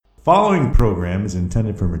Following program is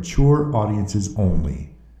intended for mature audiences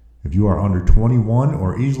only. If you are under 21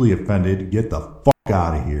 or easily offended, get the fuck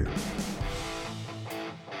out of here.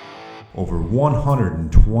 Over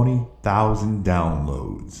 120,000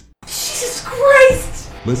 downloads. Jesus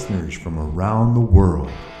Christ! Listeners from around the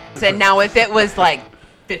world. And now if it was like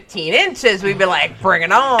 15 inches, we'd be like, bring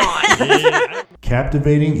it on.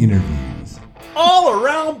 Captivating interviews. All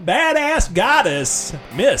around badass goddess,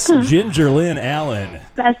 Miss Ginger Lynn Allen.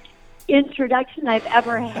 Best introduction I've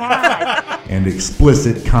ever had. And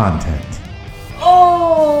explicit content.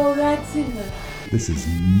 Oh, that's it. This is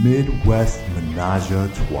Midwest Menage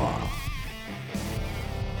a Trois.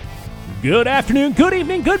 Good afternoon, good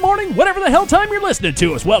evening, good morning, whatever the hell time you're listening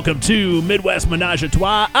to us. Welcome to Midwest Menage a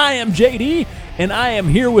Trois. I am JD, and I am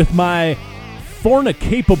here with my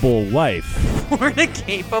fornicapable wife.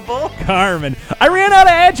 Fornicapable? Carmen. I ran out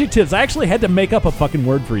of adjectives. I actually had to make up a fucking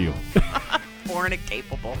word for you.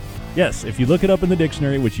 Fornicapable. Yes, if you look it up in the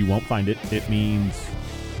dictionary, which you won't find it, it means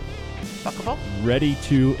Fuckable? ready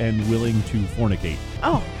to and willing to fornicate.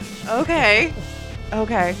 Oh, okay.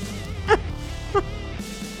 Okay.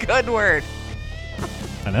 Good word.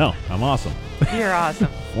 I know. I'm awesome. You're awesome.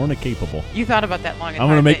 Fornicapable. You thought about that long and I'm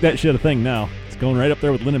going to make that shit a thing now. It's going right up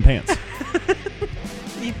there with linen pants.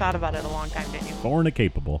 You thought about it a long time, didn't you?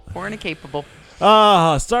 Fornicapable. Fornicapable.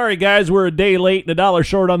 Sorry, guys. We're a day late and $1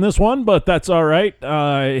 short on this one, but that's all right.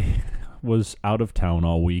 I was out of town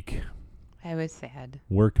all week. I was sad.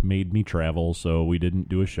 Work made me travel, so we didn't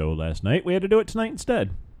do a show last night. We had to do it tonight instead.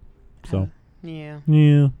 So, Yeah.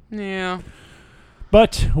 yeah. Yeah.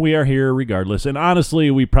 But we are here regardless. And honestly,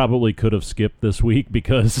 we probably could have skipped this week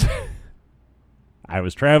because I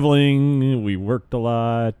was traveling. We worked a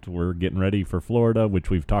lot. We're getting ready for Florida, which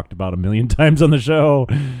we've talked about a million times on the show.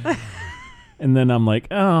 And then I'm like,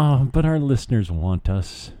 oh, but our listeners want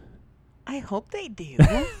us. I hope they do.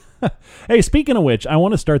 Hey, speaking of which, I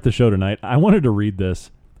want to start the show tonight. I wanted to read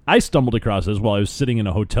this. I stumbled across this while I was sitting in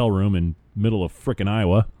a hotel room in middle of frickin'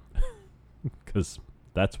 Iowa. Because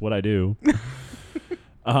that's what I do.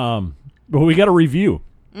 But we got a review.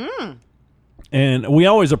 And we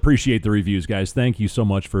always appreciate the reviews, guys. Thank you so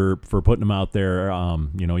much for putting them out there.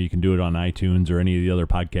 You can do it on iTunes or any of the other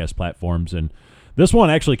podcast platforms. And this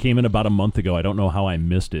one actually came in about a month ago. I don't know how I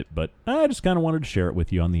missed it, but I just kind of wanted to share it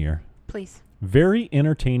with you on the air. Please. Very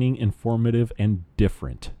entertaining, informative, and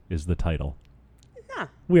different is the title. Huh.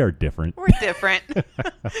 We are different. We're different.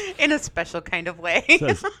 In a special kind of way.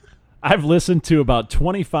 Says, I've listened to about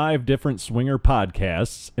 25 different swinger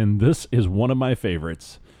podcasts, and this is one of my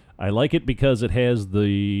favorites. I like it because it has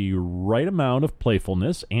the right amount of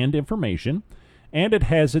playfulness and information, and it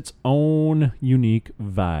has its own unique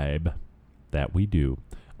vibe that we do.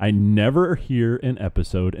 I never hear an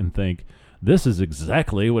episode and think, this is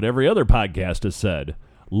exactly what every other podcast has said.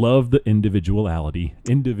 Love the individuality.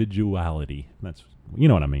 That's, you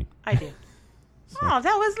know what I mean. I do. Oh,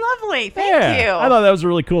 that was lovely. Thank you. I thought that was a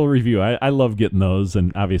really cool review. I love getting those,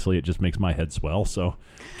 and obviously it just makes my head swell, so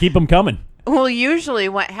keep them coming. Well, usually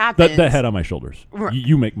what happens... The head on my shoulders.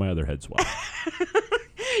 You make my other head swell.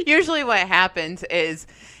 Usually what happens is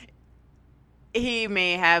he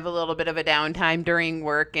may have a little bit of a downtime during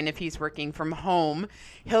work, and if he's working from home,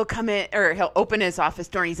 he'll come in, or he'll open his office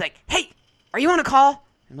door, and he's like, hey, are you on a call?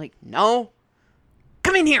 I'm like, no.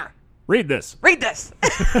 Come in here. Read this.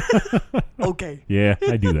 Okay. Yeah,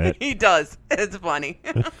 I do that. He does. It's funny.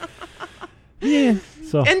 Yeah.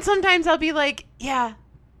 So. And sometimes I'll be like, yeah,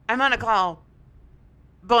 I'm on a call,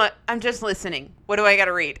 but I'm just listening. What do I got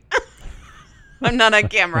to read? I'm not on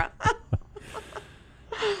camera.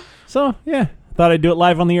 So, yeah. Thought I'd do it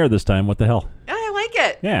live on the air this time. What the hell? I like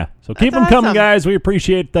it. Yeah. So keep them coming, guys. We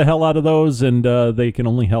appreciate the hell out of those, and they can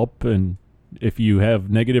only help. And if you have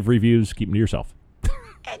negative reviews, keep them to yourself.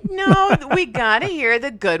 No, we got to hear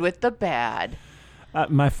the good with the bad.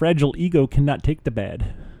 My fragile ego cannot take the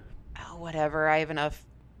bad. Oh, whatever. I have enough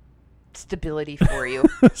stability for you.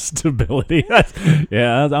 Stability?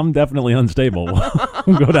 Yeah, I'm definitely unstable.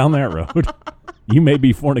 We'll go down that road. You may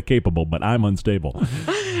be fornicapable, but I'm unstable.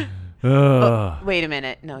 Oh, wait a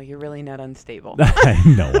minute. No, you're really not unstable.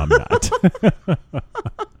 No, I'm not.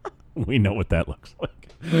 We know what that looks like.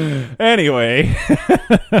 Anyway.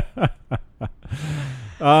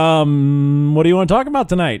 What do you want to talk about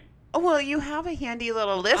tonight? Well, you have a handy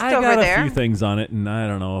little list I over got there. a few things on it, and I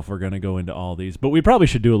don't know if we're going to go into all these, but we probably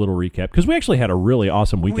should do a little recap because we actually had a really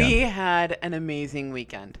awesome weekend. We had an amazing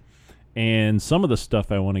weekend. And some of the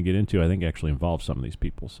stuff I want to get into, I think, actually involves some of these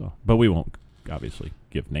people. So, but we won't obviously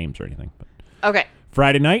give names or anything. But Okay.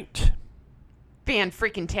 Friday night,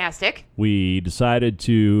 Fan-freaking-tastic. We decided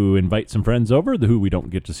to invite some friends over who we don't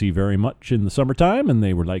get to see very much in the summertime, and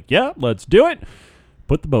they were like, yeah, let's do it.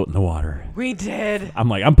 Put the boat in the water. We did. I'm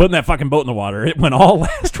like, I'm putting that fucking boat in the water. It went all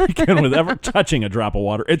last weekend with ever touching a drop of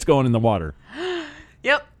water. It's going in the water.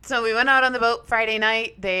 Yep. So we went out on the boat Friday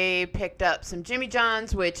night. They picked up some Jimmy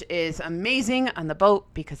John's, which is amazing on the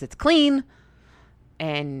boat because it's clean,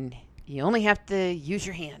 and you only have to use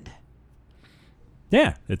your hand.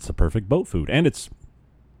 Yeah, it's the perfect boat food, and it's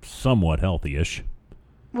somewhat healthy-ish.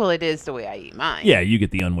 Well, it is the way I eat mine. Yeah, you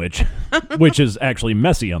get the unwich, which is actually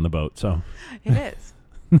messy on the boat. So It is.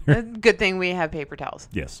 Good thing we have paper towels.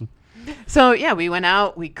 yes, So, yeah, we went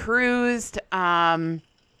out. We cruised.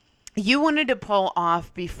 You wanted to pull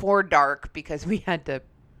off before dark because we had to.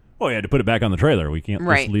 well, we had to put it back on the trailer. We can't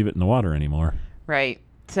Right. just leave it in the water anymore. Right.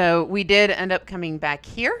 So we did end up coming back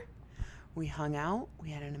here. We hung out.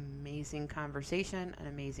 We had an amazing conversation, an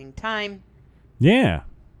amazing time. Yeah,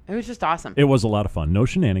 It was just awesome. it was a lot of fun. No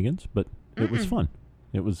shenanigans, but it was fun.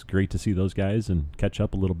 It was great to see those guys and catch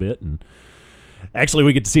up a little bit. And actually,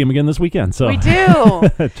 we get to see them again this weekend. So We do.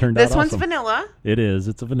 it turned This out one's awesome. vanilla, It is.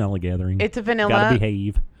 It's a vanilla gathering. It's a vanilla. Gotta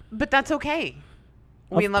behave. but that's okay.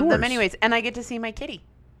 We Of love them course. anyways. And I get to see my kitty.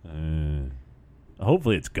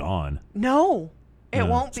 Hopefully, it's gone. No, it No,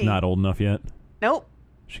 won't it's be. not old enough yet. Nope.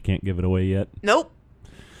 She can't give it away yet. Nope.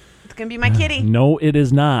 It's going to be my kitty. No, it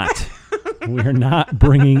is not. We're not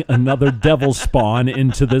bringing another devil spawn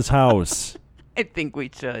into this house. I think we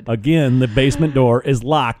should. Again, the basement door is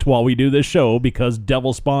locked while we do this show because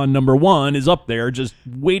devil spawn number 1 is up there just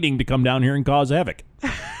waiting to come down here and cause havoc.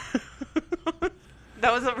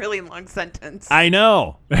 That was a really long sentence. I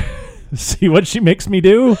know. See what she makes me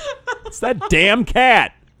do? It's that damn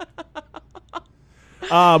cat.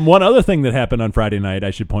 One other thing that happened on Friday night,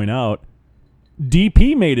 I should point out,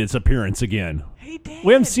 DP made its appearance again. He did.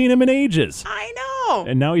 We haven't seen him in ages. I know.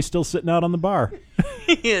 And now he's still sitting out on the bar.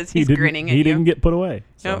 He is. He's didn't- grinning at He you. didn't get put away.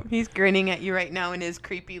 So. No, he's grinning at you right now in his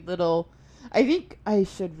creepy little. I think I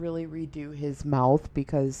should really redo his mouth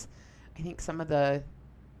because I think some of the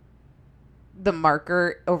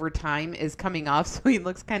marker over time is coming off, so he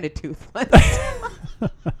looks kind of toothless.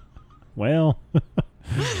 Well,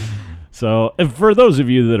 so if for those of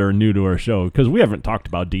you that are new to our show, because we haven't talked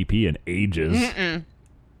about DP in ages,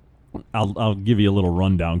 I'll give you a little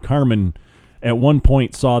rundown. Carmen, at one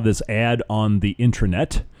point, saw this ad on the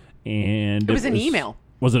intranet, and It was an email.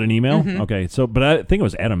 Was it an email? Okay, so but I think it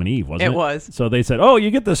was Adam and Eve, wasn't it? It was. So they said, "Oh,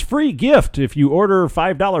 you get this free gift if you order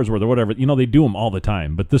 $5 worth or whatever." You know, they do them all the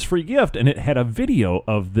time. But this free gift, and it had a video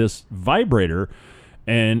of this vibrator,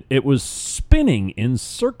 and it was spinning in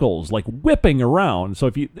circles, like whipping around.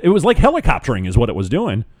 So it was like helicoptering, is what it was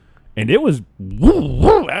doing, and it was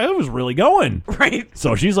really going. Right.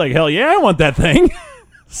 So she's like, "Hell yeah, I want that thing."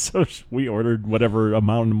 So we ordered whatever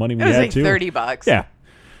amount of money we It was had like to. $30. Yeah.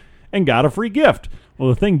 And got a free gift. Well,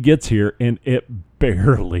 the thing gets here, and it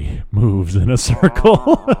barely moves in a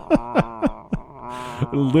circle.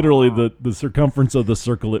 Literally, the circumference of the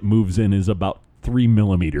circle it moves in is about 3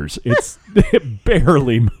 millimeters. It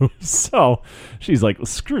barely moves. So she's like,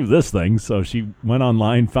 screw this thing. So she went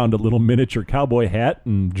online, found a little miniature cowboy hat,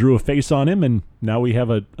 and drew a face on him, and now we have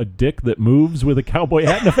a dick that moves with a cowboy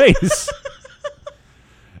hat and a face.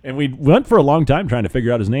 And we went for a long time trying to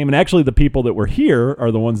figure out his name. And actually, the people that were here are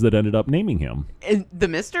the ones that ended up naming him. And the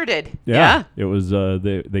mister did. Yeah. It was,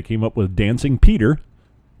 they came up with Dancing Peter,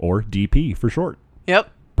 or DP for short. Yep.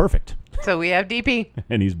 Perfect. So we have DP.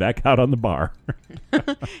 And he's back out on the bar.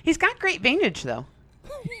 He's got great vantage, though.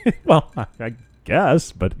 Well, I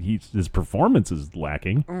guess, but his performance is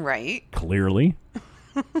lacking, Right. clearly.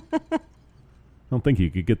 I don't think you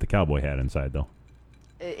could get the cowboy hat inside, though.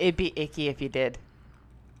 It'd be icky if you did.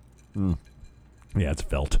 Yeah, it's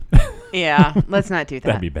felt. Yeah. Let's not do that.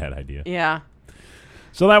 That'd be a bad idea. Yeah.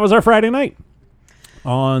 So that was our Friday night.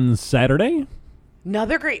 On Saturday,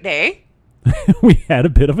 Another great day. we had a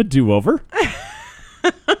bit of a do-over.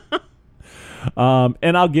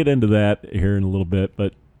 And I'll get into that here in a little bit.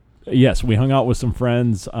 But yes, we hung out with some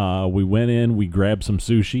friends. We went in, we grabbed some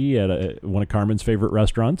sushi at one of Carmen's favorite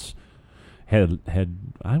restaurants. I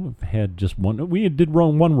had just one. We did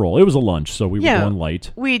one roll. It was a lunch, so we were going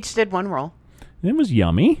light. We each did one roll. It was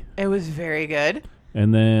yummy. It was very good.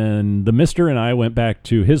 And then the mister and I went back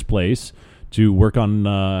to his place to work on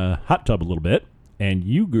hot tub a little bit. And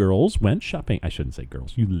you girls went shopping. I shouldn't say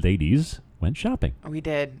girls. You ladies went shopping. We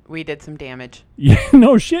did. We did some damage. Yeah,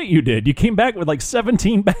 no shit you did. You came back with like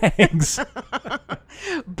 17 bags.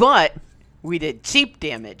 But we did cheap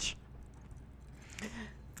damage.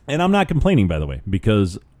 And I'm not complaining, by the way,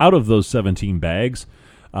 because out of those 17 bags,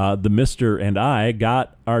 the Mister and I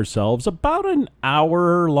got ourselves about an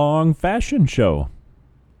hour-long fashion show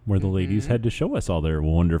where the ladies had to show us all their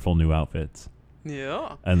wonderful new outfits.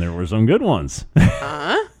 Yeah. And there were some good ones.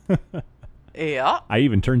 Yeah. I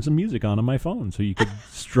even turned some music on my phone so you could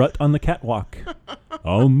strut on the catwalk.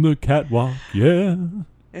 On the catwalk, yeah.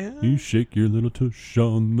 You shake your little tush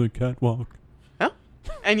on the catwalk. Oh,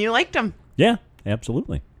 and you liked them. Yeah,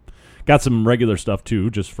 absolutely. Got some regular stuff, too,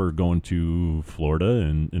 just for going to Florida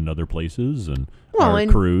and other places and our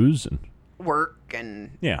cruise. And work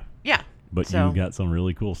and... Yeah. Yeah. But So- you got some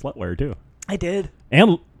really cool slutwear, too. I did.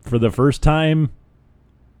 And for the first time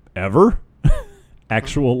ever,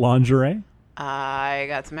 actual lingerie. I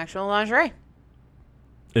got some actual lingerie.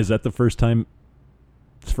 Is that the first time?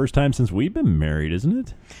 It's the first time since we've been married, isn't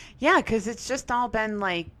it? Yeah, because it's just all been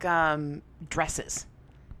like dresses.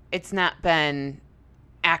 It's not been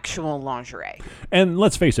actual lingerie. And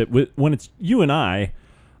let's face it, when it's you and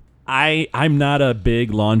I'm not a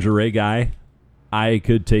big lingerie guy. I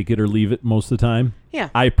could take it or leave it most of the time. Yeah.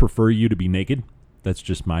 I prefer you to be naked. That's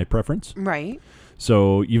just my preference. Right.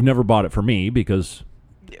 So you've never bought it for me because...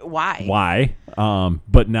 Why?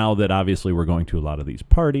 But now that obviously we're going to a lot of these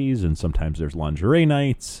parties and sometimes there's lingerie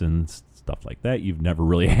nights and stuff like that, you've never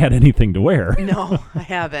really had anything to wear. No, I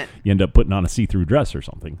haven't. You end up putting on a see-through dress or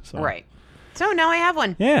something. So. Right. So now I have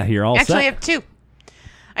one. Yeah, you're all Actually, set. I have two.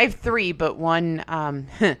 I have three, but one,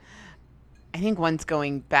 I think one's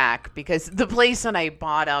going back because the place that I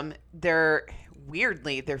bought them, their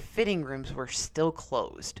fitting rooms were still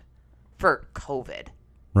closed for COVID.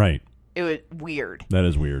 Right. It was weird. That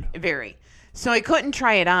is weird. Very. So I couldn't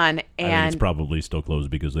try it on, I think it's probably still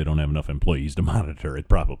closed because they don't have enough employees to monitor it,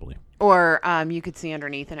 probably. or you could see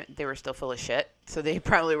underneath, and they were still full of shit. So they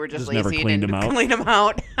probably were just never lazy cleaned and them out. clean them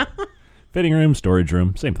out. Fitting room, storage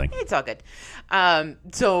room, same thing. It's all good.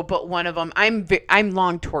 But one of them, I'm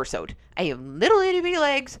long torsoed. I have little itty bitty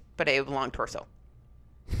legs, but I have long torso.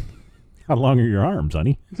 How long are your arms,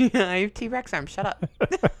 honey? I have T-Rex arms. Shut up.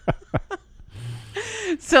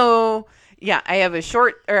 So yeah, I have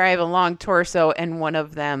a long torso, and one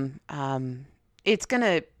of them, it's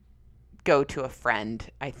gonna go to a friend,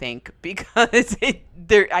 I think, because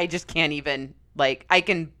I just can't even I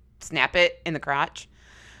can snap it in the crotch,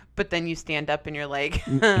 but then you stand up and you're like,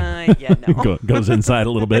 yeah, no. Goes inside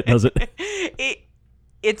a little bit, does it?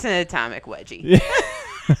 It's an atomic wedgie.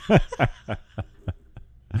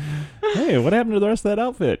 Hey, what happened to the rest of that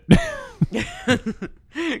outfit?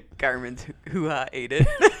 Garmin's hoo-ha ate it.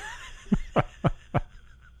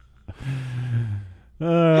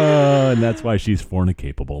 And that's why she's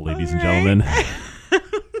fornicapable, ladies and gentlemen.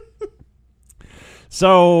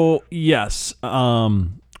 So, yes,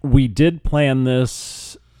 we did plan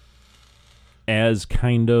this as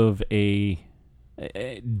kind of a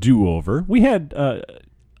do-over. We had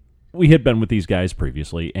been with these guys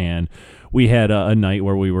previously, and we had a night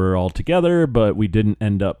where we were all together, but we didn't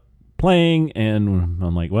end up playing, and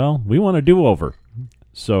I'm like, well, we want a do-over.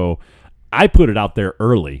 So I put it out there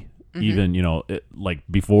early, even,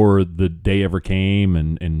 before the day ever came,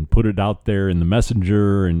 and put it out there in the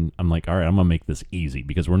messenger, and I'm like, all right, I'm going to make this easy,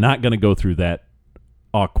 because we're not going to go through that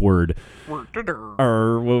awkward,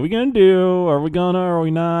 or what are we going to do? Are we going to, or are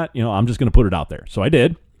we not? I'm just going to put it out there. So I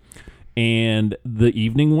did. And the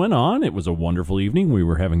evening went on. It was a wonderful evening. We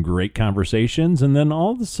were having great conversations. And then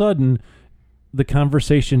all of a sudden, the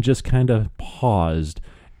conversation just kind of paused.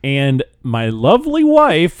 And my lovely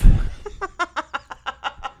wife,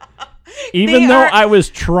 even though I was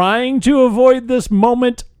trying to avoid this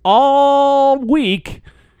moment all week,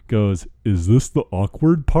 goes, is this the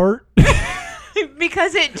awkward part?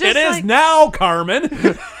 Because it is now, Carmen.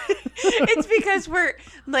 It's because we're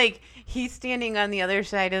he's standing on the other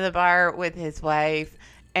side of the bar with his wife,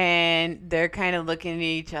 and they're kind of looking at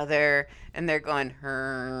each other, and they're going,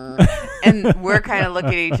 "Her," and we're kind of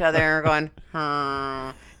looking at each other and we're going,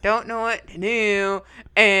 "Her." Don't know what to do,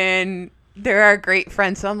 and they're our great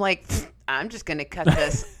friends. So I'm like, I'm just gonna cut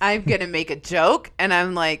this. I'm gonna make a joke, and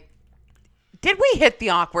I'm like, did we hit the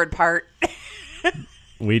awkward part?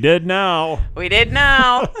 We did now. We did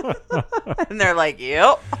now. And they're like,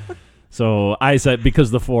 yep. So I said,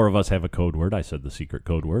 because the four of us have a code word, I said the secret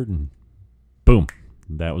code word, and boom,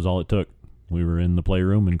 that was all it took. We were in the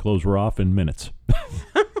playroom, and clothes were off in minutes.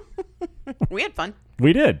 We had fun.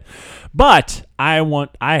 We did. But I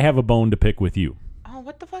have a bone to pick with you. Oh,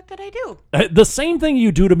 what the fuck did I do? The same thing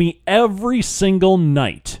you do to me every single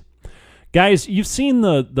night. Guys, you've seen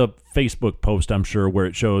the Facebook post, I'm sure, where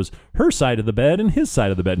it shows her side of the bed and his side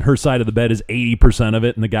of the bed. And her side of the bed is 80% of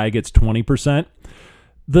it, and the guy gets 20%.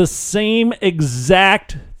 The same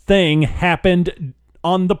exact thing happened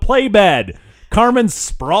on the play bed. Carmen's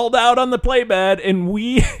sprawled out on the play bed, and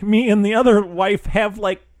me and the other wife have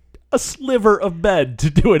like a sliver of bed to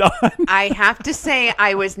do it on. I have to say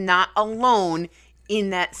I was not alone in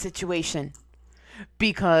that situation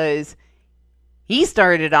because he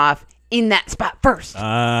started off in that spot first.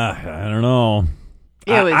 I don't know.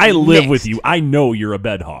 It was I live with mixed. you. I know you're a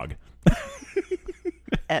bed hog.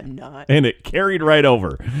 I'm not. And it carried right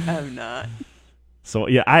over. I'm not. So,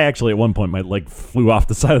 yeah, I actually at one point, my leg flew off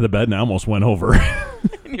the side of the bed and I almost went over.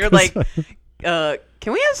 And you're like,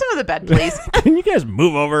 can we have some of the bed, please? Can you guys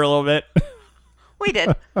move over a little bit? We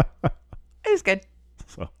did. It was good.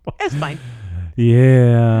 So, It was fine.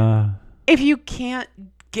 yeah. If you can't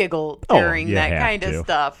giggle Oh, during you that have kind to. of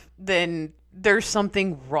stuff, then there's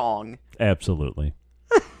something wrong. Absolutely.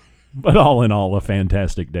 But all in all, a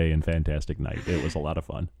fantastic day and fantastic night. It was a lot of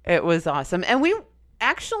fun. It was awesome. And we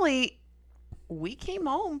came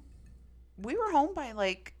home. We were home by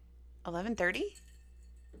like 11:30,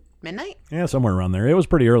 midnight. Yeah, somewhere around there. It was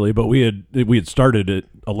pretty early, but we had started at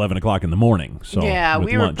 11 o'clock in the morning. So Yeah, with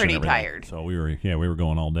we were lunch and pretty everything. tired. So we were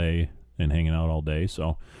going all day and hanging out all day.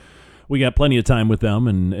 So we got plenty of time with them,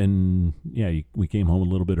 and we came home a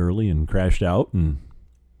little bit early and crashed out. And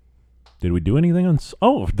did we do anything on?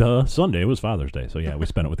 Sunday was Father's Day. So yeah, we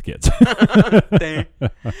spent it with the kids.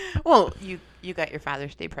 Well, you got your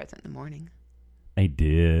Father's Day present in the morning. I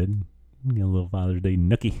did. Got a little Father's Day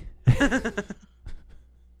nookie.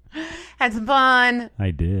 Had some fun.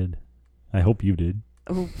 I did. I hope you did.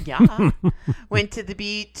 Oh, yeah. Went to the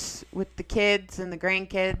beach with the kids and the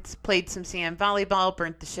grandkids, played some sand volleyball,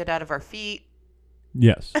 burnt the shit out of our feet.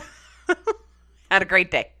 Yes. Had a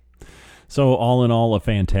great day. So all in all, a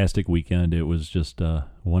fantastic weekend. It was just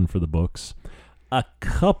one for the books. A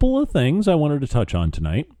couple of things I wanted to touch on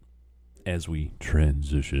tonight as we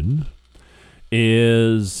transition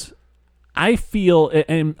is I feel,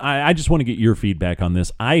 and I just want to get your feedback on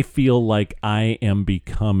this, I feel like I am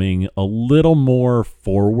becoming a little more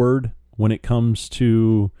forward when it comes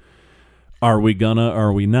to are we gonna,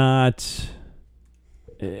 are we not?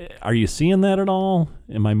 Are you seeing that at all?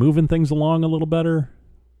 Am I moving things along a little better?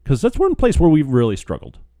 Because that's one place where we've really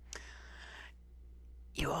struggled.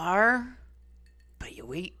 You are, but you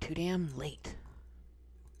wait too damn late.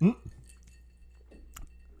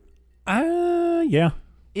 Yeah.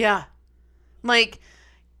 Yeah. Like,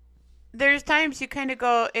 there's times you kind of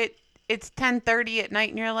go, it's 10:30 at night,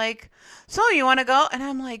 and you're like, so you want to go? And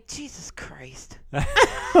I'm like, Jesus Christ. It's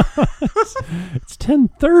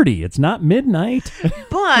 10:30. It's not midnight.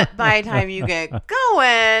 But by the time you get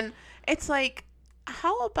going, it's like,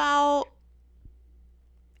 how about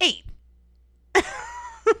 8?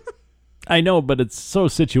 I know, but it's so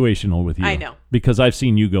situational with you. I know. Because I've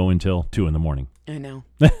seen you go until 2 a.m. I know.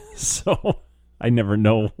 So I never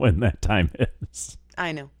know when that time is.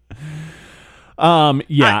 I know.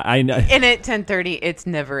 Yeah, I know. And at 10:30, it's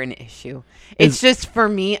never an issue. It's just for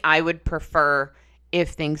me, I would prefer if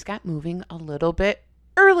things got moving a little bit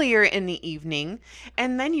earlier in the evening,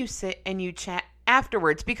 and then you sit and you chat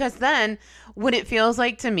afterwards, because then what it feels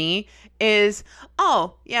like to me is,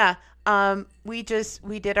 oh yeah, we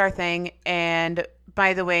did our thing, and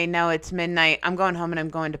by the way, now it's midnight. I'm going home and I'm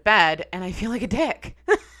going to bed, and I feel like a dick.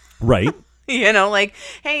 Right. You know, like,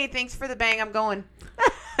 hey, thanks for the bang. I'm going.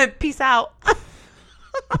 Peace out.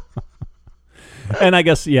 And I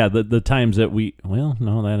guess, yeah, the times that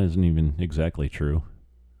no, that isn't even exactly true.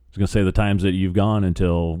 I was going to say the times that you've gone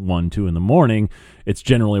until 1, 2 in the morning, it's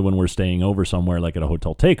generally when we're staying over somewhere, like at a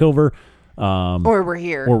hotel takeover. Or we're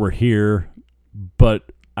here. Or we're here.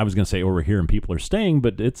 But I was going to say, or we're here and people are staying,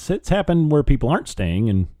 but it's happened where people aren't staying,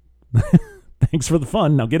 and thanks for the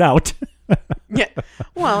fun. Now get out. Yeah.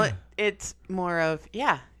 Well, it's more of,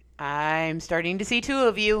 yeah, I'm starting to see 2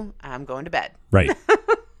 of you. I'm going to bed. Right.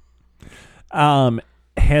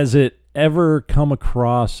 Has it ever come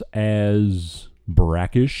across as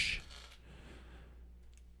brackish?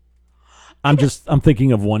 I'm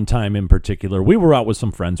thinking of one time in particular. We were out with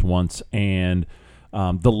some friends once, and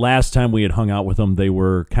the last time we had hung out with them, they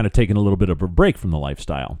were kind of taking a little bit of a break from the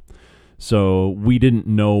lifestyle. So we didn't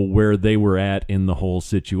know where they were at in the whole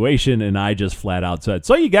situation, and I just flat out said,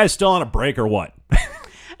 so you guys still on a break or what?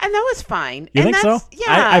 And that was fine. You and think so?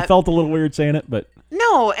 Yeah. I felt a little weird saying it, but...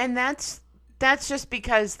 No, and that's just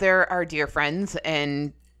because they're our dear friends,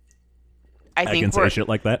 and I think can say shit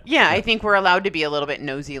like that. Yeah, I think we're allowed to be a little bit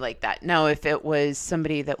nosy like that. Now, if it was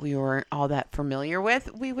somebody that we weren't all that familiar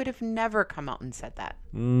with, we would have never come out and said that.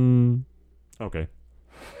 Okay.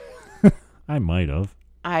 I might have.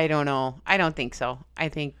 I don't know. I don't think so. I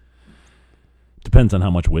think... Depends on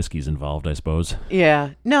how much whiskey's involved, I suppose.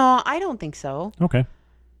 Yeah. No, I don't think so. Okay.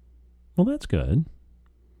 Well, that's good.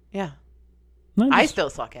 Yeah. I still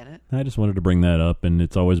suck at it. I just wanted to bring that up, and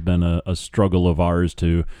it's always been a struggle of ours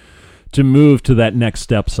to move to that next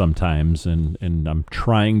step sometimes, and I'm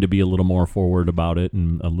trying to be a little more forward about it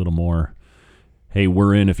and a little more, hey,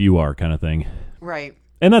 we're in if you are kind of thing. Right.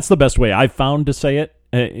 And that's the best way I've found to say it.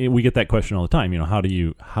 We get that question all the time. How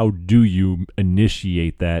do you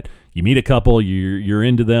initiate that? You meet a couple, you're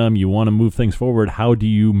into them, you want to move things forward. How do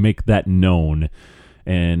you make that known?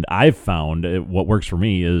 And I've found what works for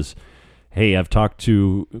me is, hey, I've talked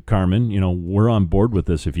to Carmen. We're on board with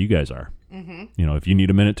this if you guys are. Mm-hmm. If you need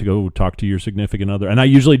a minute to go talk to your significant other, and I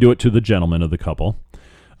usually do it to the gentleman of the couple,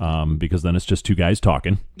 because then it's just two guys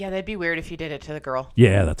talking. Yeah, that'd be weird if you did it to the girl.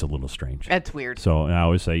 Yeah, that's a little strange. That's weird. So I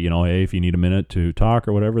always say, hey, if you need a minute to talk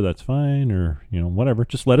or whatever, that's fine, or whatever.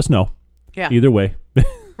 Just let us know. Yeah. Either way.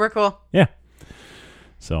 We're cool. Yeah.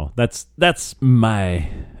 So that's my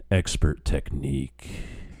expert technique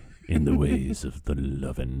in the ways of the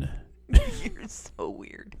lovin'. You're so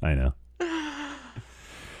weird. I know.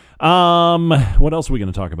 What else are we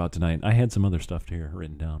going to talk about tonight? I had some other stuff here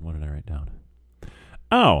written down. What did I write down?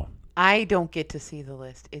 Oh. I don't get to see the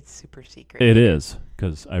list. It's super secret. It is,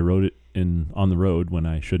 because I wrote it on the road when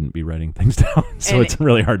I shouldn't be writing things down. So it's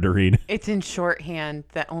really hard to read. It's in shorthand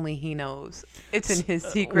that only he knows. It's in his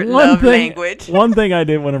secret love language. One thing I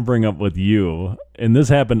did want to bring up with you, and this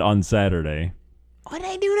happened on Saturday. What did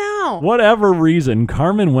I do now? Whatever reason,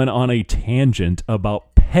 Carmen went on a tangent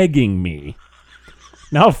about pegging me.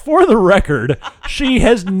 Now, for the record, she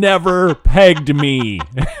has never pegged me.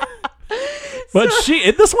 But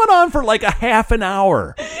this went on for like a half an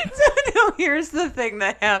hour. So now here's the thing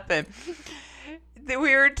that happened. We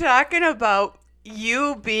were talking about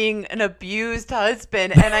you being an abused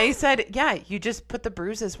husband, and I said, yeah, you just put the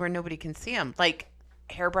bruises where nobody can see them. Like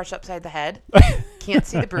hairbrush upside the head. Can't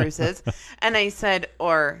see the bruises. And I said,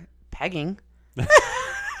 or pegging.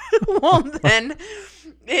 Well, then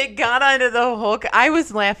it got onto the hook. I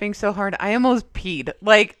was laughing so hard. I almost peed.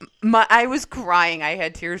 Like, I was crying. I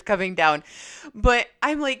had tears coming down. But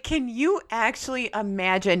I'm like, can you actually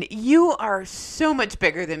imagine? You are so much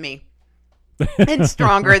bigger than me and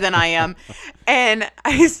stronger than I am. And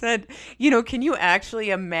I said, can you actually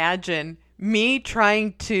imagine me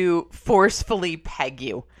trying to forcefully peg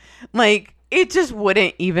you? Like, it just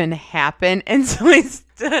wouldn't even happen. And so I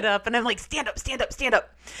stood up and I'm like, stand up, stand up, stand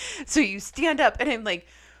up. So you stand up and I'm like,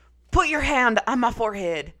 put your hand on my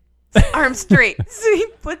forehead, arm straight. So he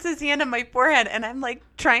puts his hand on my forehead and I'm like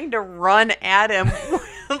trying to run at him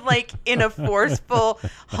like in a forceful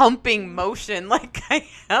humping motion. Like I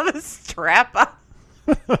have a strap on.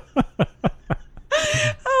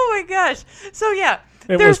 Oh my gosh. So yeah.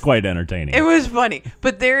 It was quite entertaining. It was funny,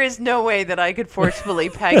 but there is no way that I could forcefully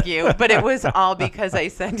peg you. But it was all because I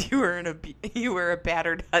said you were a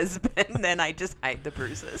battered husband, and I just hide the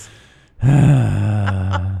bruises.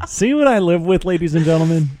 See what I live with, ladies and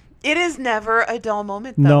gentlemen? It is never a dull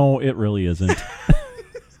moment, though. No, it really isn't.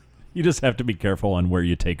 You just have to be careful on where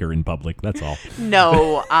you take her in public. That's all.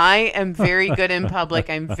 No, I am very good in public.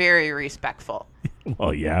 I'm very respectful.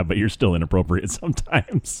 Well, yeah, but you're still inappropriate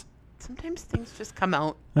sometimes. Sometimes things just come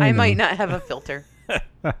out. I might not have a filter.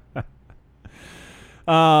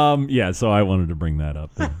 Yeah, so I wanted to bring that up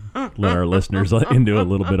and let our listeners into a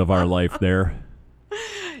little bit of our life there.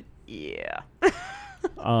 Yeah.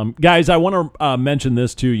 Guys, I want to mention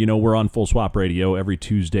this too. We're on Full Swap Radio every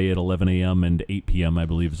Tuesday at 11 a.m. and 8 p.m. I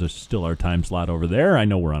believe is still our time slot over there. I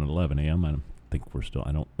know we're on at 11 a.m. I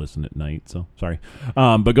don't listen at night, so sorry.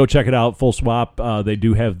 But go check it out, Full Swap. They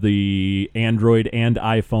do have the Android and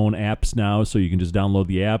iPhone apps now, so you can just download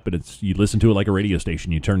the app, and you listen to it like a radio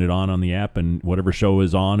station. You turn it on the app, and whatever show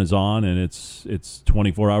is on, and it's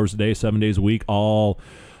 24 hours a day, 7 days a week, all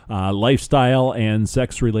lifestyle and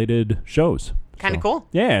sex-related shows. Kind of cool.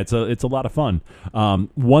 Yeah, it's a lot of fun.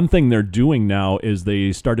 One thing they're doing now is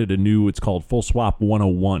they started it's called Full Swap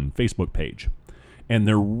 101 Facebook page. And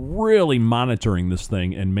they're really monitoring this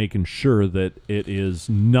thing and making sure that it is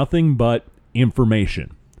nothing but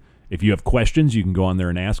information. If you have questions, you can go on there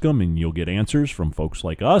and ask them, and you'll get answers from folks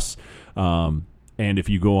like us. And if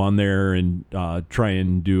you go on there and try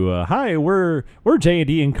and do hi, we're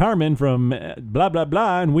J&D and Carmen from blah, blah,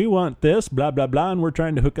 blah, and we want this, blah, blah, blah, and we're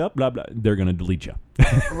trying to hook up, blah, blah, they're going to delete you.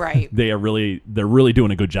 Right. They're really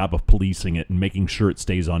doing a good job of policing it and making sure it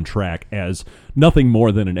stays on track as nothing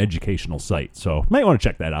more than an educational site. So might want to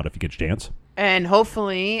check that out if you get a chance. And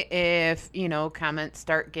hopefully if, comments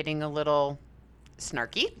start getting a little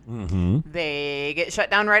snarky, they get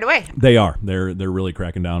shut down right away. They are. They're really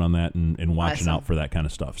cracking down on that and watching out for that kind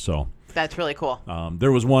of stuff. So that's really cool.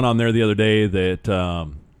 There was one on there the other day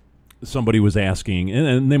that somebody was asking,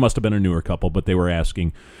 and they must have been a newer couple, but they were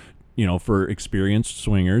asking, for experienced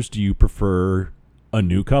swingers, do you prefer a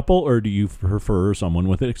new couple or do you prefer someone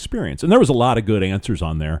with experience? And there was a lot of good answers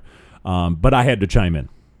on there, but I had to chime in.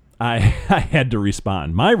 I had to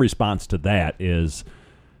respond. My response to that is,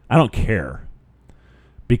 I don't care,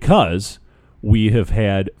 because we have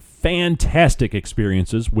had fantastic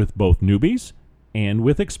experiences with both newbies and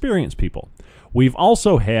with experienced people. We've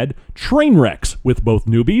also had train wrecks with both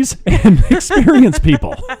newbies and experienced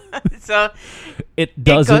people. So it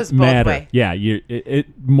doesn't goes both matter. way. Yeah, it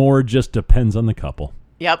more just depends on the couple.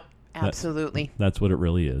 Yep, absolutely. That's what it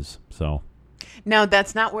really is. So, Now,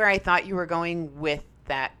 that's not where I thought you were going with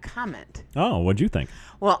that comment. oh, what'd you think?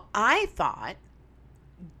 Well, I thought,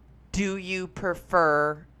 do you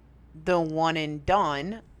prefer the one and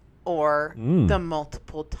done or the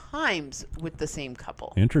multiple times with the same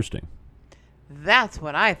couple? Interesting. That's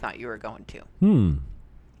what I thought you were going to.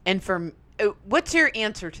 And what's your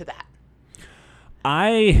answer to that?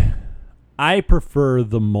 I prefer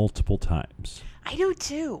the multiple times. I do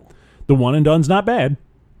too. The one and done's not bad,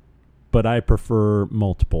 but I prefer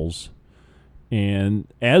multiples. And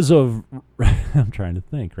as of, I'm trying to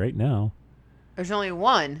think right now. There's only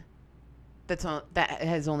one that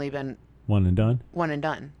has only been One and done? one and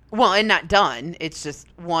done. Well, and not done. It's just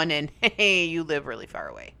one and, hey, you live really far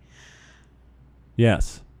away.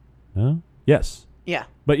 Yes. Huh? Yes. Yeah.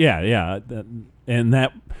 But yeah.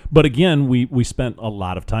 But again, we spent a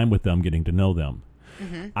lot of time with them, getting to know them.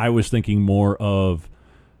 Mm-hmm. I was thinking more of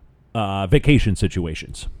vacation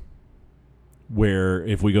situations, where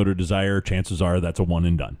if we go to Desire, chances are that's a one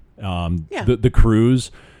and done. The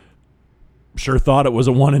cruise, sure thought it was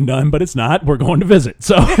a one and done, but it's not. We're going to visit.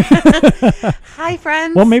 So, Hi,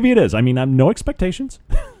 friends. well, maybe it is. I mean, I have no expectations.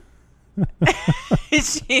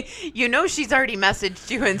 She's already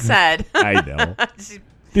messaged you and said. I know.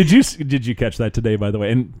 Did you catch that today, by the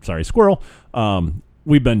way? And sorry, squirrel.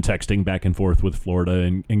 We've been texting back and forth with Florida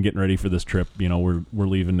and getting ready for this trip. We're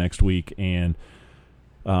leaving next week, and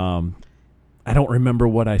I don't remember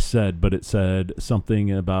what I said, but it said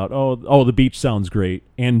something about oh the beach sounds great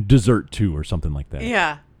and dessert too, or something like that.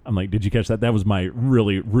 Yeah. I'm like, did you catch that? That was my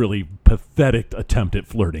really, really pathetic attempt at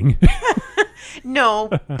flirting. No,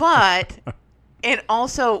 but and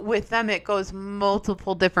also with them it goes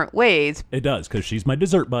multiple different ways. It does, because she's my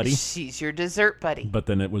dessert buddy. She's your dessert buddy. But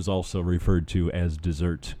then it was also referred to as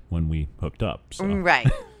dessert when we hooked up. So. Right.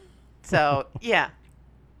 So, yeah.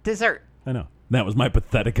 Dessert. I know. That was my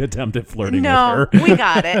pathetic attempt at flirting with No, her. we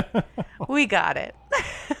got it. We got it.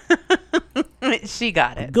 She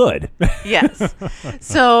got it. Good. Yes.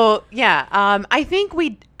 So, yeah, I think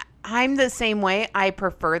I'm the same way. I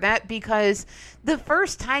prefer that because the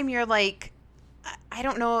first time you're like, I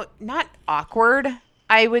don't know, not awkward.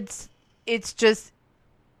 I would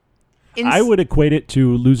equate it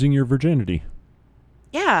to losing your virginity.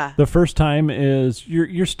 Yeah. The first time is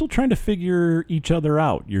you're still trying to figure each other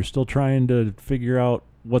out. You're still trying to figure out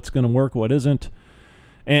what's going to work, what isn't.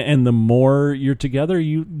 And the more you're together,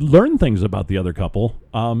 you learn things about the other couple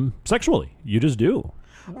sexually. You just do.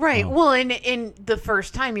 Right. Well, in the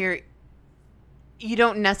first time you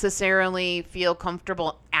don't necessarily feel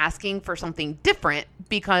comfortable asking for something different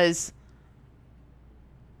because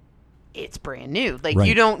it's brand new. Like, right.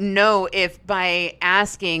 You don't know if by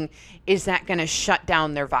asking, is that going to shut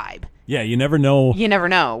down their vibe? Yeah, you never know. You never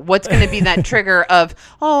know. What's going to be that trigger of,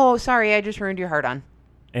 oh, sorry, I just ruined your heart on.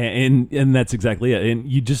 And that's exactly it. And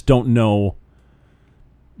you just don't know,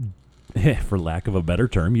 for lack of a better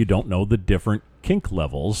term, you don't know the different kink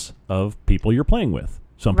levels of people you're playing with.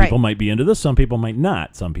 Some people might be into this, some people might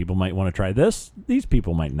not. Some people might want to try this, these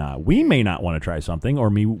people might not. We may not want to try something, or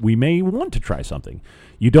we may want to try something.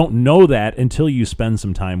 You don't know that until you spend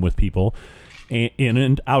some time with people in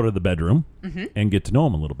and out of the bedroom and get to know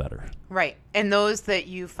them a little better. Right. And those that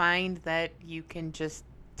you find that you can just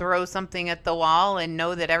throw something at the wall and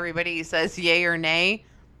know that everybody says yay or nay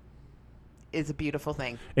is a beautiful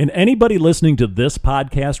thing. And anybody listening to this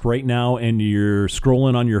podcast right now and you're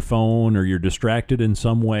scrolling on your phone or you're distracted in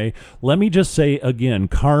some way, let me just say again,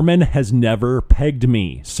 Carmen has never pegged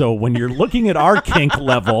me. So when you're looking at our kink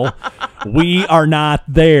level, we are not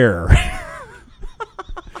there.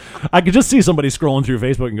 I could just see somebody scrolling through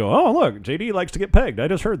Facebook and go, oh, look, JD likes to get pegged. I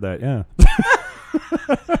just heard that, yeah.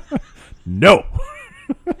 No.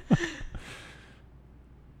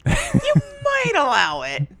 You might allow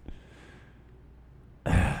it.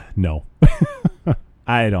 No.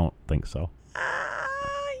 I don't think so.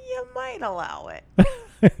 You might allow it.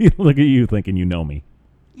 Look at you thinking you know me.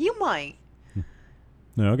 You might.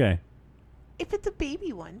 Okay. If it's a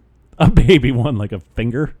baby one. A baby one, like a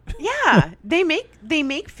finger? Yeah. They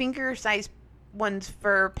make finger-sized ones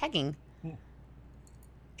for pegging.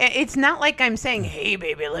 It's not like I'm saying, hey,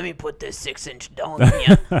 baby, let me put this 6-inch dong in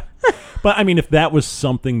you. But, I mean, if that was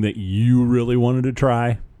something that you really wanted to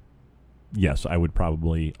try, yes, I would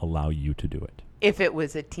probably allow you to do it. If it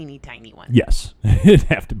was a teeny tiny one. Yes. It'd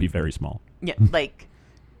have to be very small. Yeah, like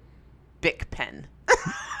Bic pen.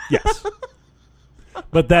 Yes.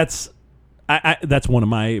 But that's one of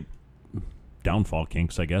my downfall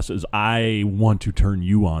kinks, I guess, is I want to turn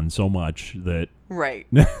you on so much that Right.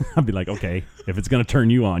 I'd be like, okay, if it's going to turn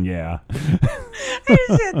you on, yeah. I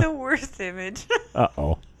just had the worst image.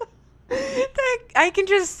 Uh-oh. I can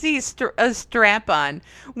just see a strap on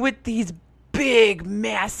with these big,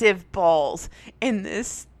 massive balls and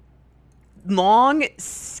this long,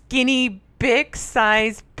 skinny, Bic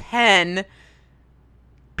size pen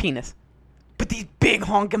penis. But these big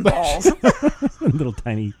honking balls. Little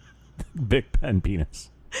tiny Bic pen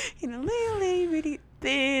penis. Little, really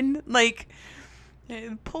thin, like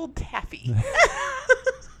pulled taffy.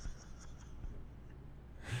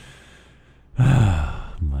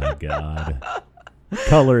 My God. What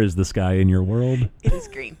color is the sky in your world? It is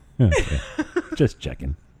green. Okay. Just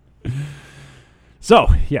checking. So,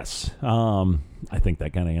 yes, I think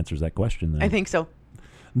that kind of answers that question then. I think so.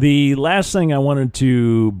 The last thing I wanted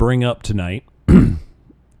to bring up tonight, and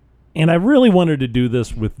I really wanted to do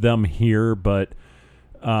this with them here, but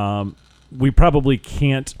we probably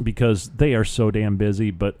can't because they are so damn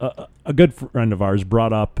busy, but a good friend of ours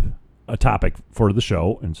brought up a topic for the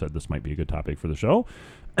show and said this might be a good topic for the show.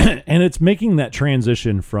 And it's making that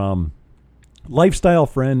transition from lifestyle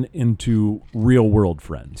friend into real world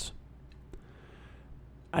friends.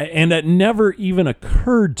 And that never even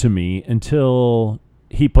occurred to me until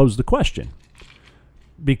he posed the question.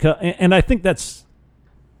 And I think that's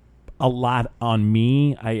a lot on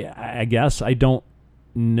me. I guess I don't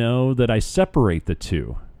know that I separate the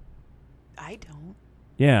two. I don't.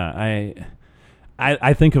 Yeah,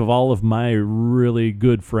 I think of all of my really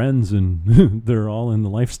good friends, and they're all in the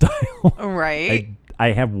lifestyle. Right.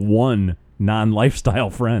 I have one non-lifestyle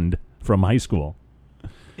friend from high school.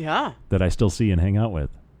 Yeah. That I still see and hang out with.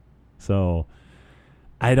 So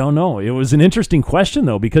I don't know. It was an interesting question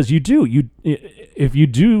though, because if you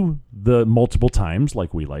do the multiple times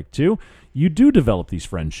like we like to, you do develop these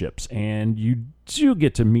friendships and you do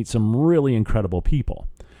get to meet some really incredible people.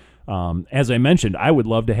 As I mentioned, I would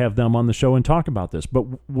love to have them on the show and talk about this, but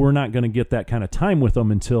we're not going to get that kind of time with them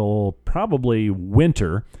until probably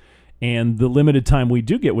winter. And the limited time we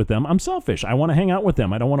do get with them, I'm selfish. I want to hang out with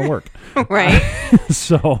them. I don't want to work. Right.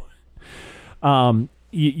 So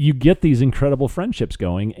you get these incredible friendships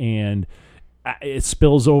going, and it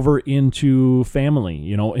spills over into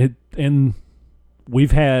family. And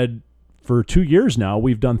we've had, for 2 years now,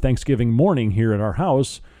 we've done Thanksgiving morning here at our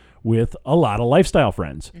house with a lot of lifestyle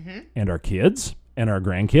friends. Mm-hmm. And our kids and our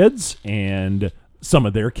grandkids and some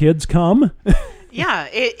of their kids come. Yeah,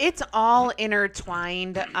 it's all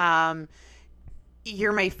intertwined.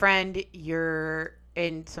 You're my friend.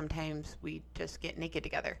 And sometimes we just get naked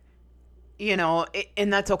together,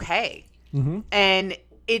 and that's okay. Mm-hmm. And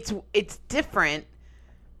it's different.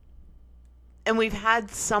 And we've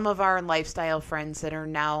had some of our lifestyle friends that are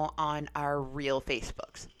now on our real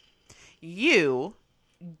Facebooks. You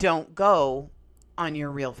don't go on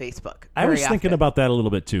your real Facebook. I was thinking about that a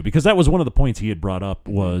little bit too, because that was one of the points he had brought up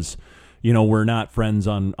was, we're not friends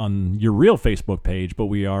on your real Facebook page, but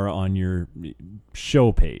we are on your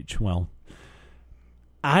show page. Well,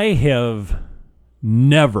 I have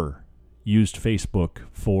never used Facebook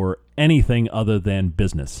for anything other than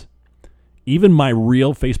business. Even my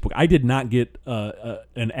real Facebook, I did not get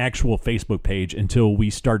an actual Facebook page until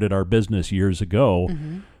we started our business years ago.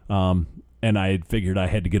 Mm-hmm. And I had figured I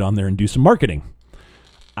had to get on there and do some marketing.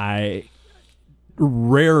 I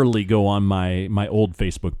rarely go on my old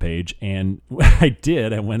Facebook page, and I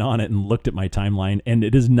did. I went on it and looked at my timeline, and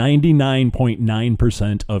it is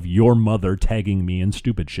 99.9% of your mother tagging me in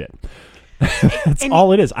stupid shit. That's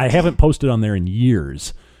all it is. I haven't posted on there in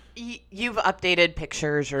years. You've updated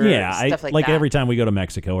pictures or stuff like that. Like every time we go to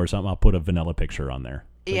Mexico or something, I'll put a vanilla picture on there.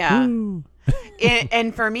 Yeah.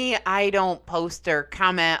 And for me, I don't post or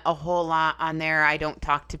comment a whole lot on there. I don't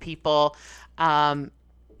talk to people.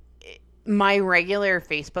 My regular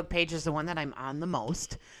Facebook page is the one that I'm on the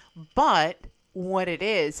most. But what it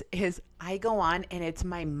is I go on and it's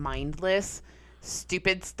my mindless,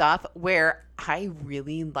 stupid stuff where I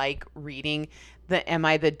really like reading the Am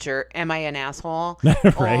I the Jerk? Am I an Asshole?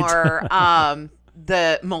 Right. Or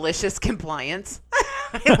the malicious compliance.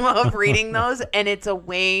 I love reading those. And it's a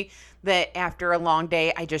way that after a long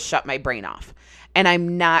day, I just shut my brain off. And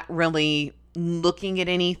I'm not really looking at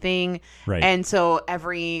anything. Right. And so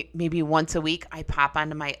maybe once a week, I pop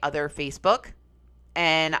onto my other Facebook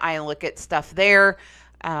and I look at stuff there.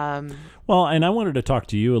 Well, and I wanted to talk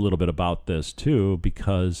to you a little bit about this too,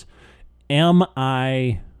 because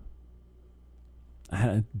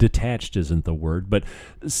detached isn't the word, but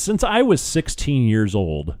since I was 16 years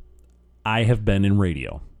old, I have been in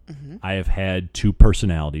radio. Mm-hmm. I have had two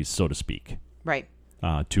personalities, so to speak. Right.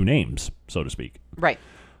 Two names, so to speak. Right.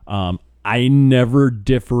 I never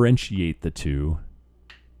differentiate the two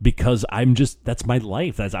because that's my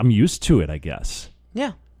life. I'm used to it, I guess.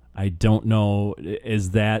 Yeah. I don't know.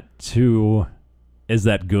 Is that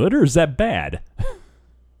good or is that bad?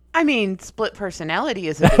 I mean, split personality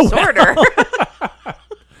is a disorder.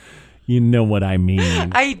 You know what I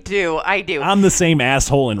mean. I do. I'm the same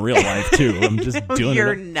asshole in real life, too. I'm just doing it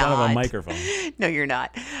in front of a microphone. No, you're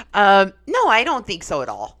not. No, I don't think so at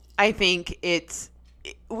all. I think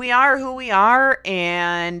we are who we are,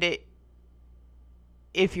 and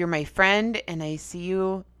if you're my friend and I see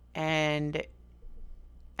you and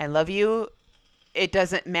I love you, it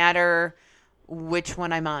doesn't matter which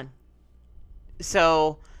one I'm on.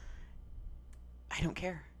 So I don't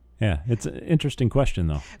care. Yeah, it's an interesting question,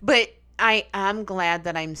 though. But I am glad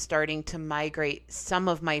that I'm starting to migrate some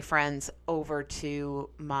of my friends over to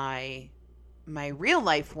my real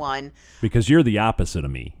life one. Because you're the opposite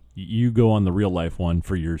of me. You go on the real life one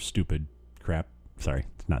for your stupid crap. Sorry,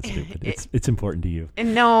 it's not stupid. It's important to you.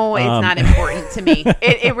 No, it's not important to me.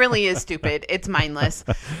 It really is stupid. It's mindless.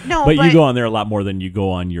 No, but you go on there a lot more than you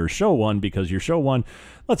go on your show one, because your show one,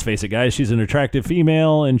 let's face it, guys, she's an attractive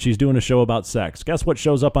female and she's doing a show about sex. Guess what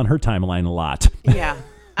shows up on her timeline a lot? Yeah,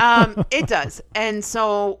 it does. And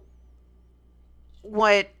so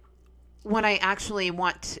what I actually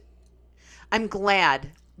want, I'm glad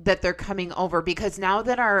that they're coming over, because now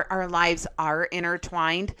that our lives are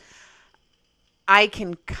intertwined, I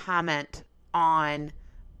can comment on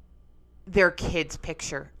their kid's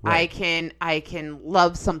picture. Right. I can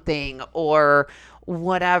love something or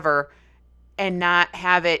whatever and not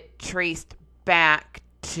have it traced back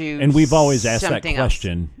to. And we've always asked that something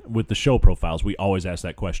question else. With the show profiles. We always ask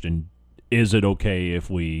that question: is it okay if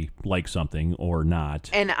we like something or not?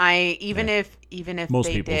 And even if most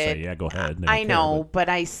they people did, say, yeah, go ahead. I know, but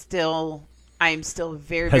I'm still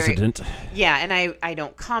very hesitant. Yeah, and I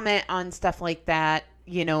don't comment on stuff like that,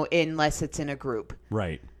 unless it's in a group.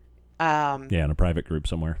 Right. In a private group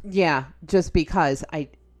somewhere. Yeah, just because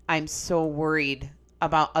I'm so worried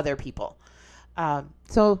about other people.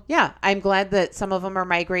 So yeah, I'm glad that some of them are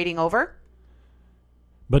migrating over.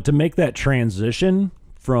 But to make that transition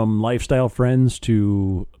from lifestyle friends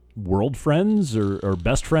to world friends or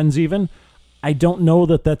best friends even, I don't know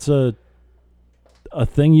that that's a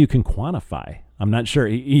thing you can quantify. I'm not sure.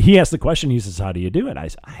 He asked the question. He says, how do you do it?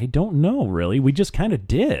 I don't know, really. We just kind of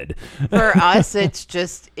did. For us, it's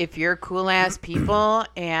just if you're cool-ass people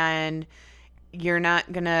and you're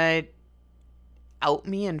not going to out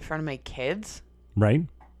me in front of my kids. Right.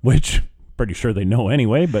 Which, pretty sure they know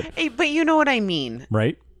anyway. But you know what I mean.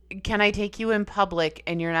 Right. Can I take you in public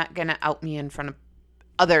and you're not going to out me in front of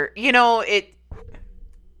other...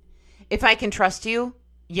 If I can trust you,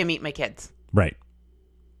 you meet my kids. Right.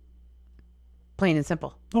 Plain and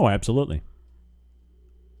simple. Oh, absolutely.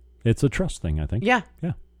 It's a trust thing, I think. Yeah.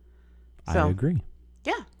 Yeah. So, I agree.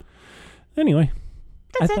 Yeah. Anyway,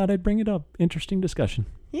 That's I thought I'd bring it up. Interesting discussion.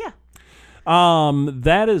 Yeah.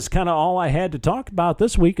 That is kind of all I had to talk about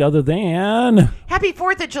this week, other than... Happy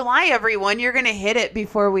 4th of July, everyone. You're going to hit it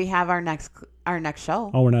before we have our next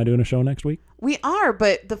show. Oh, we're not doing a show next week? We are,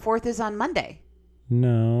 but the 4th is on Monday.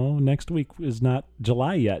 No, next week is not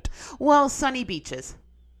July yet. Well, sunny beaches.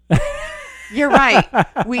 You're right.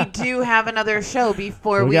 We do have another show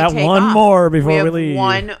before we take off. We got one more before we leave.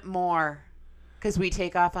 One more. Because we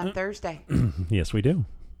take off on Thursday. Yes, we do.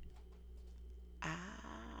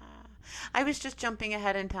 I was just jumping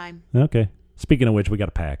ahead in time. Okay. Speaking of which, we got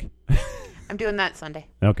to pack. I'm doing that Sunday.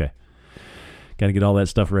 Okay. Got to get all that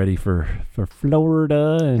stuff ready for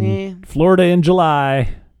Florida and Florida in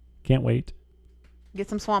July. Can't wait. Get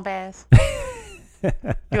some swamp ass.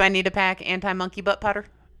 Do I need to pack anti-monkey butt powder?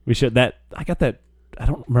 We should. I got that. I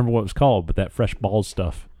don't remember what it was called, but that fresh balls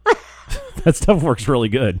stuff. That stuff works really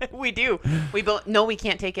good. We do. No, we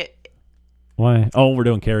can't take it. Why? Oh, we're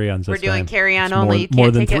doing carry-ons. We're doing carry-on it's only. More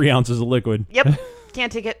than 3 ounces of liquid. Yep.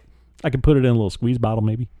 Can't take it. I can put it in a little squeeze bottle,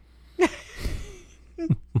 maybe.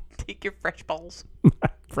 Take your fresh balls.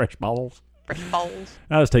 Fresh balls. Fresh balls.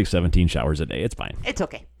 I just take 17 showers a day. It's fine. It's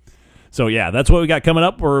okay. So, yeah, that's what we got coming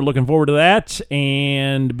up. We're looking forward to that.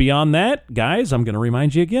 And beyond that, guys, I'm going to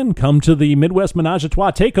remind you again, come to the Midwest Menage a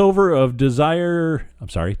Trois takeover of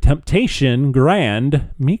Temptation Grand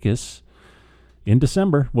Mikas in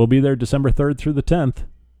December. We'll be there December 3rd through the 10th.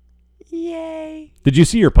 Yay. Did you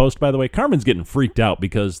see your post, by the way? Carmen's getting freaked out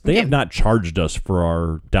because they have not charged us for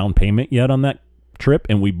our down payment yet on that trip,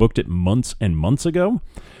 and we booked it months and months ago.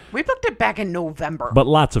 We booked it back in November. But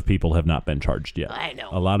lots of people have not been charged yet. I know.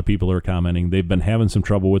 A lot of people are commenting. They've been having some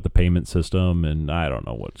trouble with the payment system, and I don't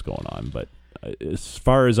know what's going on. But as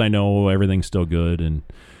far as I know, everything's still good, and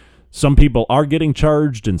some people are getting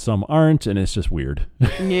charged and some aren't, and it's just weird.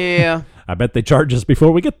 Yeah. I bet they charge us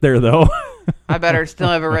before we get there, though. I better still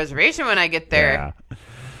have a reservation when I get there. Yeah.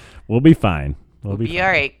 We'll be fine. We'll be fine. all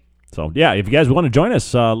right. So, yeah, if you guys want to join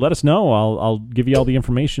us, let us know. I'll give you all the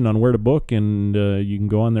information on where to book, and you can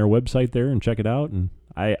go on their website there and check it out. And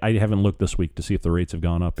I haven't looked this week to see if the rates have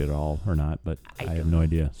gone up at all or not, but I have no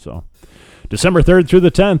idea. So, December 3rd through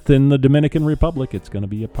the 10th in the Dominican Republic, it's going to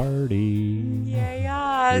be a party.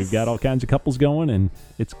 Yes. We've got all kinds of couples going, and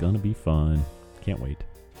it's going to be fun. Can't wait.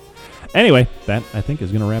 Anyway, that, I think,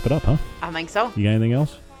 is going to wrap it up, huh? I think so. You got anything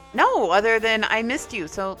else? No, other than I missed you,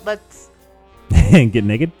 so let's... Get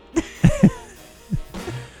naked?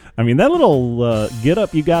 I mean, that little get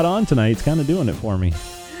up you got on tonight's kind of doing it for me.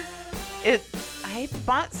 I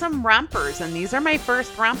bought some rompers, and these are my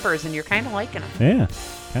first rompers, and you're kind of liking them. Yeah,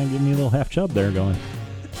 kind of giving me a little half chub there going.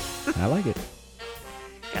 I like it.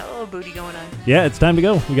 Got a little booty going on. Yeah, it's time to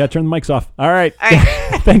go. We got to turn the mics off. All right. All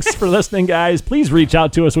right. Thanks for listening, guys. Please reach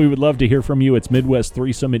out to us. We would love to hear from you. It's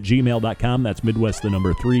MidwestThreesome@gmail.com. That's Midwest, the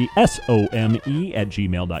number 3, SOME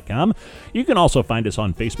 @gmail.com. You can also find us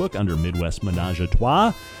on Facebook under Midwest Menage a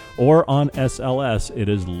Trois, or on SLS. It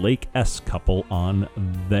is Lake S Couple on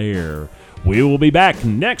there. We will be back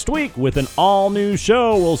next week with an all-new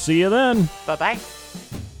show. We'll see you then. Bye-bye.